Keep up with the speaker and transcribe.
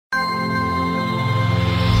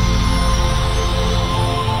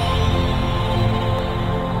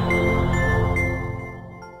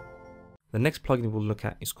next plugin we'll look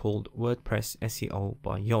at is called WordPress SEO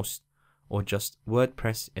by Yoast, or just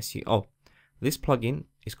WordPress SEO. This plugin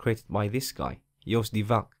is created by this guy,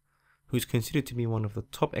 Yoast, who is considered to be one of the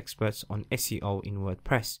top experts on SEO in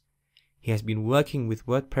WordPress. He has been working with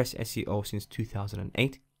WordPress SEO since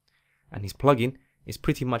 2008, and his plugin is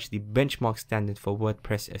pretty much the benchmark standard for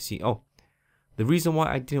WordPress SEO. The reason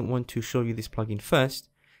why I didn't want to show you this plugin first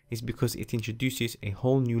is because it introduces a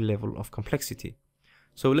whole new level of complexity.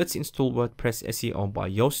 So let's install WordPress SEO by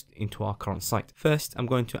Yoast into our current site. First, I'm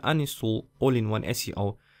going to uninstall All-in-One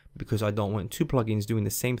SEO because I don't want two plugins doing the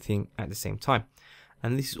same thing at the same time.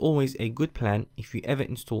 And this is always a good plan if you ever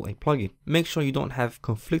install a plugin. Make sure you don't have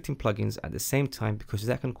conflicting plugins at the same time because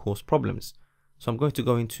that can cause problems. So I'm going to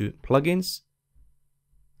go into Plugins,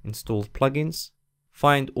 Install Plugins,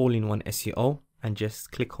 find All-in-One SEO, and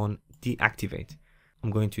just click on Deactivate. I'm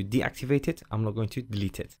going to deactivate it. I'm not going to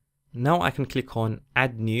delete it. Now I can click on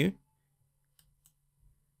Add New.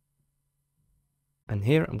 And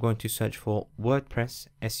here I'm going to search for WordPress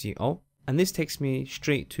SEO. And this takes me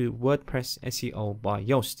straight to WordPress SEO by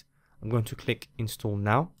Yoast. I'm going to click Install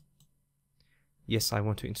Now. Yes, I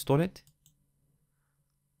want to install it.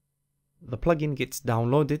 The plugin gets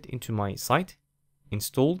downloaded into my site,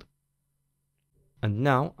 installed. And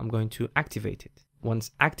now I'm going to activate it.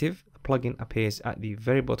 Once active, the plugin appears at the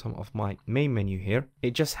very bottom of my main menu here.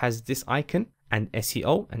 It just has this icon and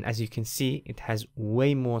SEO, and as you can see, it has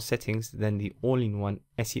way more settings than the all-in-one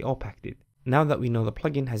SEO pack did. Now that we know the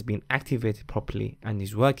plugin has been activated properly and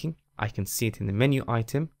is working, I can see it in the menu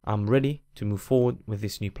item. I'm ready to move forward with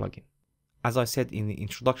this new plugin. As I said in the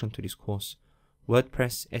introduction to this course,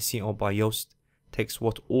 WordPress SEO by Yoast takes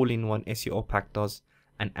what all-in-one SEO pack does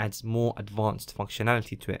and adds more advanced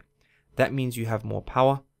functionality to it. That means you have more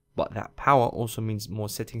power, but that power also means more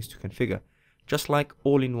settings to configure. Just like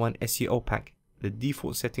all-in-one SEO pack, the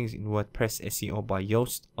default settings in WordPress SEO by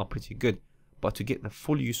Yoast are pretty good, but to get the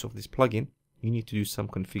full use of this plugin, you need to do some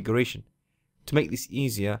configuration. To make this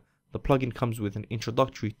easier, the plugin comes with an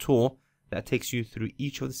introductory tour that takes you through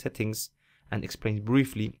each of the settings and explains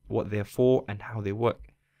briefly what they're for and how they work.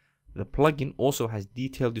 The plugin also has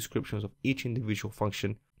detailed descriptions of each individual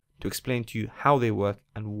function to explain to you how they work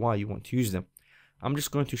and why you want to use them. I'm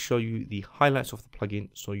just going to show you the highlights of the plugin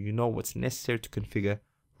so you know what's necessary to configure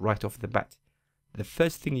right off the bat. The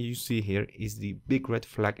first thing you see here is the big red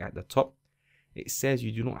flag at the top. It says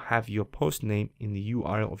you do not have your post name in the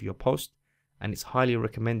URL of your post, and it's highly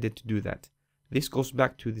recommended to do that. This goes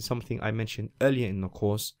back to something I mentioned earlier in the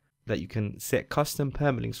course, that you can set custom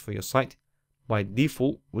permalinks for your site. By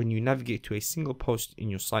default, when you navigate to a single post in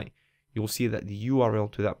your site, you'll see that the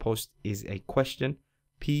URL to that post is a question,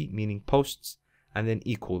 P meaning posts, and then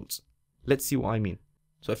equals. Let's see what I mean.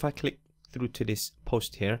 So if I click through to this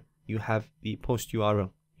post here, you have the post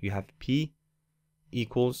URL. You have P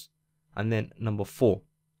equals and then number 4.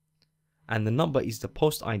 And the number is the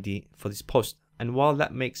post ID for this post. And while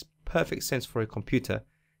that makes perfect sense for a computer,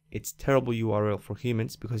 it's terrible URL for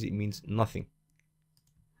humans because it means nothing.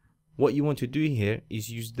 What you want to do here is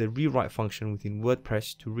use the rewrite function within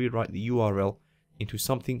WordPress to rewrite the URL into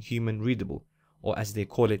something human readable, or as they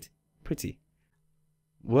call it, pretty.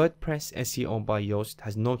 WordPress SEO by Yoast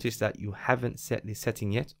has noticed that you haven't set this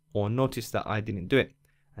setting yet, or noticed that I didn't do it,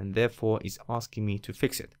 and therefore is asking me to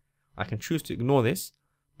fix it. I can choose to ignore this,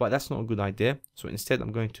 but that's not a good idea, so instead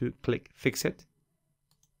I'm going to click Fix It.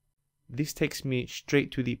 This takes me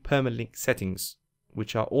straight to the permalink settings,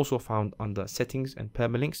 which are also found under Settings and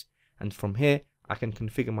Permalinks, and from here I can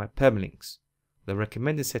configure my permalinks. The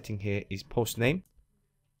recommended setting here is post name.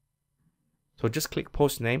 So just click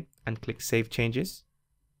post name and click Save Changes.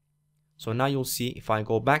 So now you'll see if I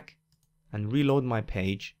go back and reload my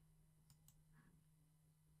page,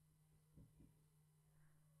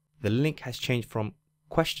 the link has changed from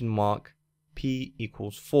question mark P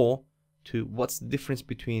equals 4 to what's the difference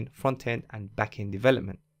between front-end and back-end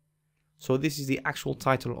development. So this is the actual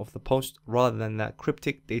title of the post rather than that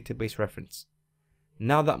cryptic database reference.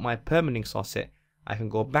 Now that my permalinks are set, I can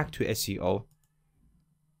go back to SEO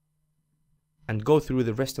and go through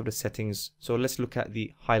the rest of the settings. So let's look at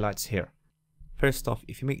the highlights here. First off,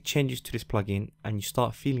 if you make changes to this plugin and you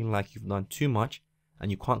start feeling like you've done too much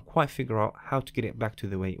and you can't quite figure out how to get it back to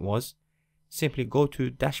the way it was, simply go to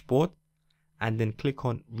Dashboard and then click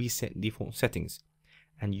on Reset Default Settings,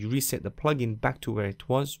 and you reset the plugin back to where it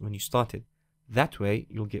was when you started. That way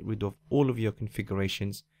you'll get rid of all of your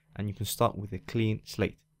configurations and you can start with a clean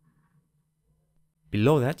slate.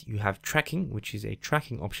 Below that you have tracking, which is a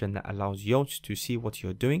tracking option that allows Yoast to see what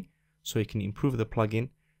you're doing so you can improve the plugin.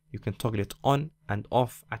 You can toggle it on and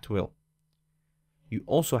off at will. You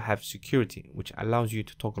also have security, which allows you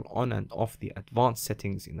to toggle on and off the advanced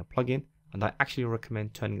settings in the plugin, and I actually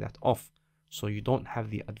recommend turning that off so you don't have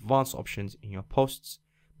the advanced options in your posts,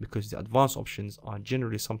 because the advanced options are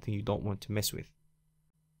generally something you don't want to mess with.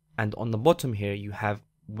 And on the bottom here you have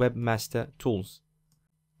Webmaster Tools.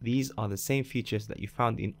 These are the same features that you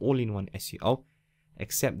found in all-in-one SEO,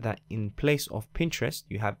 except that in place of Pinterest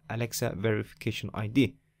you have Alexa verification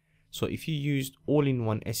ID. So if you used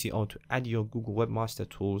all-in-one SEO to add your Google Webmaster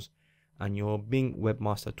Tools and your Bing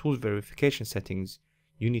Webmaster Tools verification settings,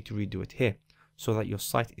 you need to redo it here so that your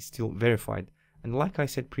site is still verified. And like I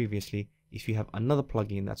said previously, if you have another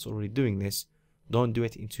plugin that's already doing this, don't do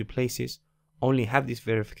it in two places. Only have this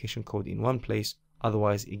verification code in one place,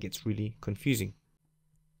 otherwise it gets really confusing.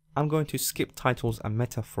 I'm going to skip titles and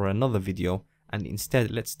meta for another video, and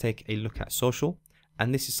instead let's take a look at social,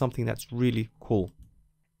 and this is something that's really cool.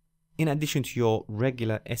 In addition to your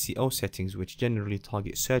regular SEO settings, which generally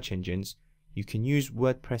target search engines, you can use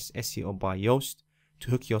WordPress SEO by Yoast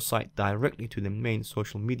to hook your site directly to the main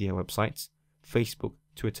social media websites, Facebook,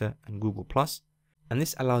 Twitter, and Google+. And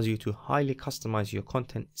this allows you to highly customize your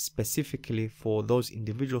content specifically for those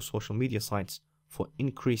individual social media sites for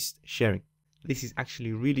increased sharing. This is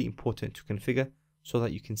actually really important to configure so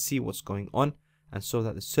that you can see what's going on and so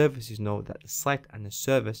that the services know that the site and the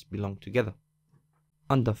service belong together.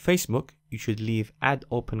 Under Facebook, you should leave Add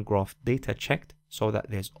Open Graph Data checked so that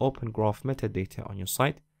there's Open Graph metadata on your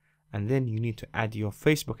site, and then you need to add your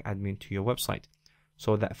Facebook admin to your website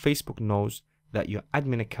so that Facebook knows that your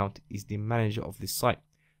admin account is the manager of this site.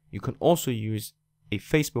 You can also use a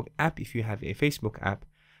Facebook app if you have a Facebook app,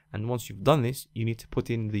 and once you've done this, you need to put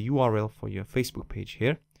in the URL for your Facebook page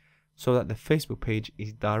here so that the Facebook page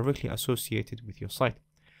is directly associated with your site.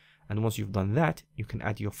 And once you've done that, you can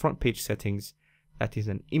add your front page settings, that is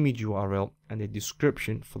an image URL and a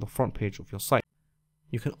description for the front page of your site.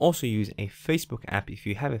 You can also use a Facebook app if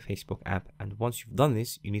you have a Facebook app, and once you've done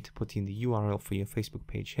this, you need to put in the URL for your Facebook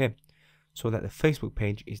page here so that the Facebook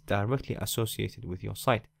page is directly associated with your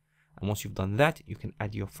site. And once you've done that, you can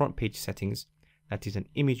add your front page settings, that is an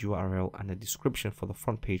image URL and a description for the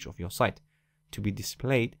front page of your site to be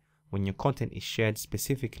displayed when your content is shared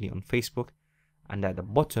specifically on Facebook. And at the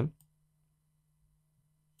bottom,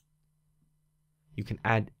 you can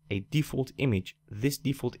add a default image. This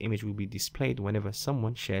default image will be displayed whenever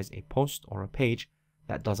someone shares a post or a page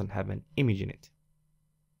that doesn't have an image in it.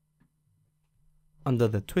 Under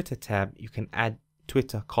the Twitter tab, you can add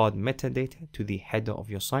Twitter card metadata to the header of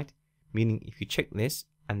your site, meaning if you check this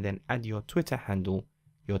and then add your Twitter handle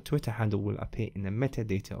will appear in the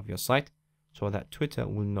metadata of your site so that Twitter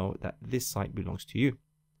will know that this site belongs to you.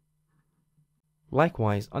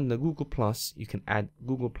 Likewise, under Google+, you can add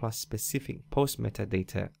Google+ specific post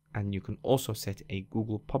metadata, and you can also set a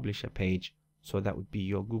Google Publisher page, so that would be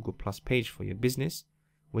your Google+ page for your business.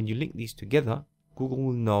 When you link these together, Google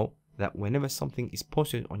will know that whenever something is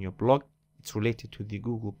posted on your blog, it's related to the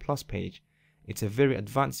Google+ page. It's a very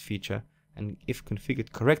advanced feature, and if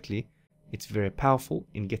configured correctly, it's very powerful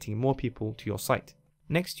in getting more people to your site.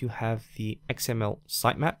 Next, you have the XML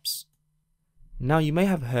sitemaps. Now, you may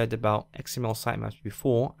have heard about XML sitemaps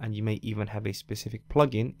before, and you may even have a specific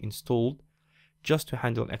plugin installed just to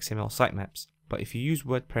handle XML sitemaps. But if you use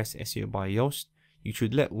WordPress SEO by Yoast, you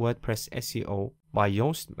should let WordPress SEO by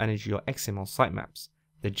Yoast manage your XML sitemaps.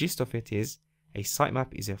 The gist of it is, a sitemap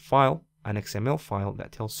is a file, an XML file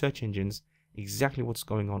that tells search engines exactly what's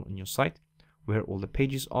going on your site, where all the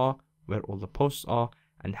pages are, where all the posts are,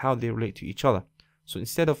 and how they relate to each other. So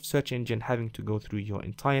instead of search engine having to go through your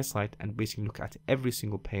entire site and basically look at every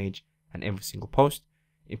single page and every single post,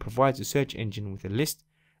 it provides the search engine with a list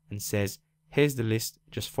and says, here's the list,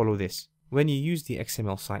 just follow this. When you use the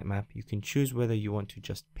XML sitemap, you can choose whether you want to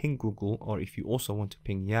just ping Google or if you also want to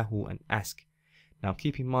ping Yahoo and Ask. Now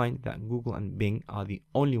keep in mind that Google and Bing are the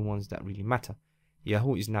only ones that really matter.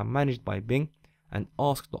 Yahoo is now managed by Bing, and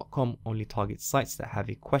Ask.com only targets sites that have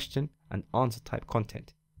a question and answer type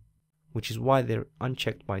content, which is why they're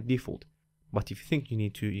unchecked by default. But if you think you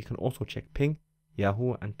need to, you can also check Ping,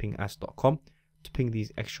 Yahoo, and pingask.com to ping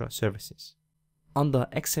these extra services. Under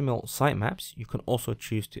XML sitemaps, you can also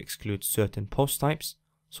choose to exclude certain post types.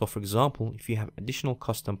 So for example, if you have additional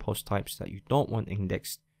custom post types that you don't want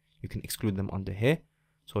indexed, you can exclude them under here.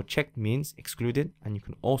 So checked means excluded, and you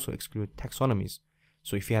can also exclude taxonomies.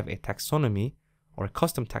 So if you have a taxonomy or a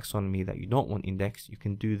custom taxonomy that you don't want indexed, you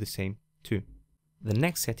can do the same too. The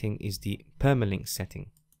next setting is the permalink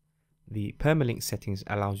setting. The permalink settings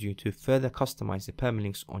allows you to further customize the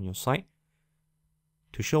permalinks on your site.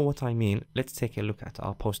 To show what I mean, let's take a look at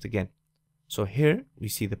our post again. So here we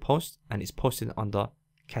see the post, and it's posted under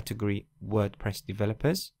category WordPress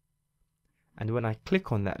developers. And when I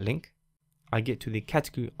click on that link, I get to the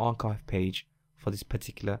category archive page for this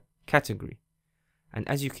particular category. And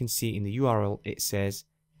as you can see in the URL, it says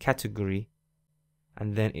category,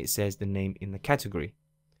 and then it says the name in the category.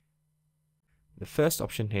 The first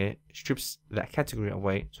option here strips that category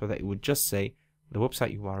away so that it would just say the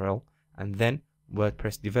website URL and then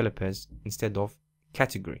WordPress developers instead of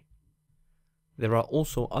category. There are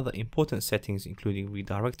also other important settings, including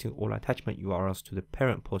redirecting all attachment URLs to the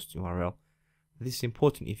parent post URL. This is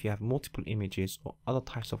important if you have multiple images or other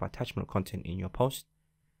types of attachment content in your post,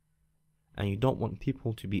 and you don't want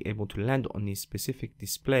people to be able to land on the specific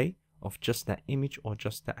display of just that image or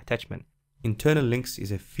just that attachment. Internal links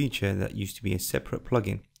is a feature that used to be a separate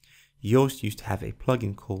plugin. Yoast used to have a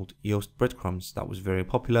plugin called Yoast Breadcrumbs that was very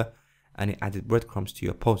popular, and it added breadcrumbs to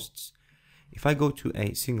your posts. If I go to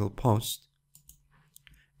a single post,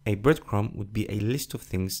 a breadcrumb would be a list of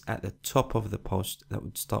things at the top of the post that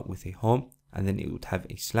would start with a home, and then it would have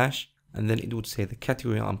a slash, and then it would say the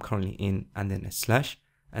category I'm currently in, and then a slash,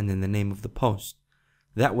 and then the name of the post.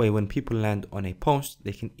 That way, when people land on a post,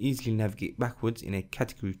 they can easily navigate backwards in a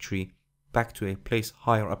category tree back to a place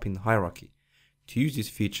higher up in the hierarchy. To use this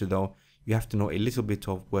feature though, you have to know a little bit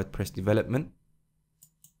of WordPress development.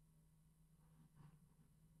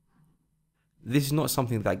 This is not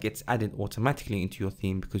something that gets added automatically into your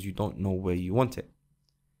theme because you don't know where you want it.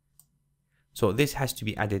 So this has to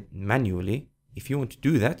be added manually. If you want to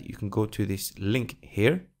do that, you can go to this link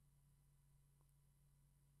here.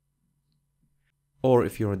 Or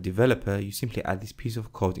if you're a developer, you simply add this piece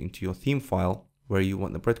of code into your theme file where you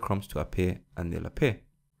want the breadcrumbs to appear, and they'll appear.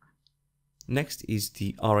 Next is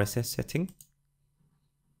the RSS setting.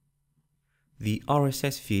 The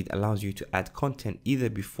RSS feed allows you to add content either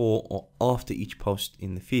before or after each post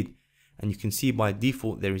in the feed. And you can see by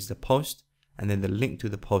default there is the post, and then the link to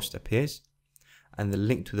the post appears, and the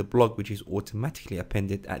link to the blog, which is automatically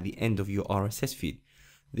appended at the end of your RSS feed.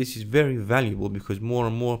 This is very valuable because more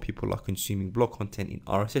and more people are consuming blog content in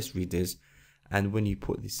RSS readers, and when you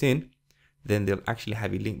put this in, then they'll actually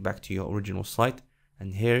have a link back to your original site,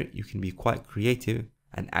 and here you can be quite creative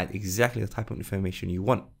and add exactly the type of information you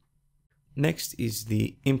want. Next is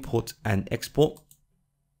the import and export.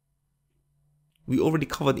 We already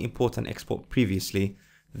covered import and export previously.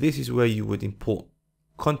 This is where you would import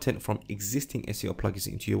content from existing SEO plugins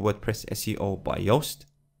into your WordPress SEO by Yoast.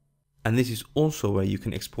 And this is also where you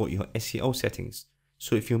can export your SEO settings.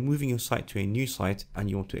 So if you're moving your site to a new site and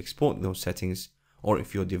you want to export those settings, or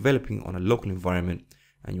if you're developing on a local environment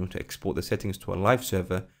and you want to export the settings to a live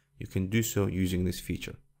server, you can do so using this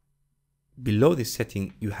feature. Below this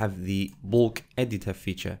setting, you have the bulk editor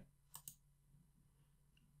feature.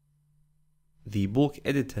 The bulk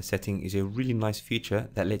editor setting is a really nice feature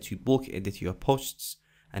that lets you bulk edit your posts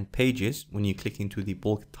and pages when you click into the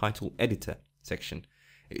bulk title editor section.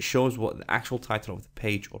 It shows what the actual title of the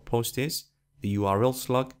page or post is, the URL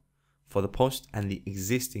slug for the post, and the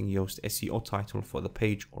existing Yoast SEO title for the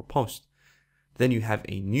page or post. Then you have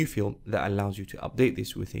a new field that allows you to update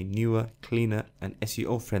this with a newer, cleaner, and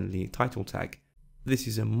SEO friendly title tag. This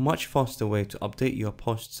is a much faster way to update your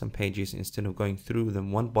posts and pages instead of going through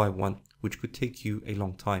them one by one, which could take you a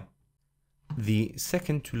long time. The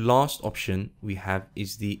second to last option we have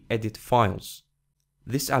is the edit files.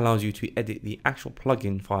 This allows you to edit the actual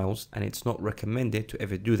plugin files, and it's not recommended to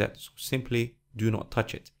ever do that, so simply do not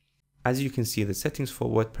touch it. As you can see, the settings for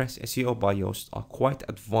WordPress SEO by Yoast are quite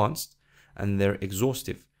advanced and they're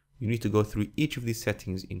exhaustive. You need to go through each of these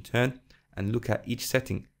settings in turn and look at each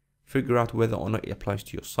setting, figure out whether or not it applies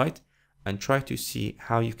to your site, and try to see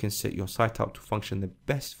how you can set your site up to function the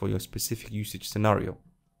best for your specific usage scenario.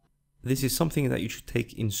 This is something that you should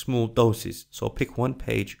take in small doses, so pick one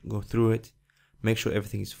page, go through it, make sure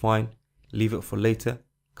everything is fine, leave it for later,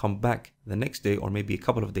 come back the next day or maybe a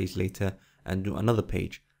couple of days later and do another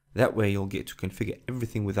page. That way you'll get to configure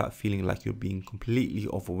everything without feeling like you're being completely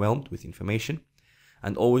overwhelmed with information.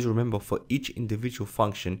 And always remember, for each individual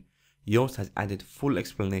function, Yoast has added full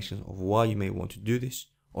explanations of why you may want to do this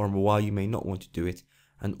or why you may not want to do it,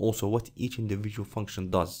 and also what each individual function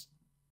does.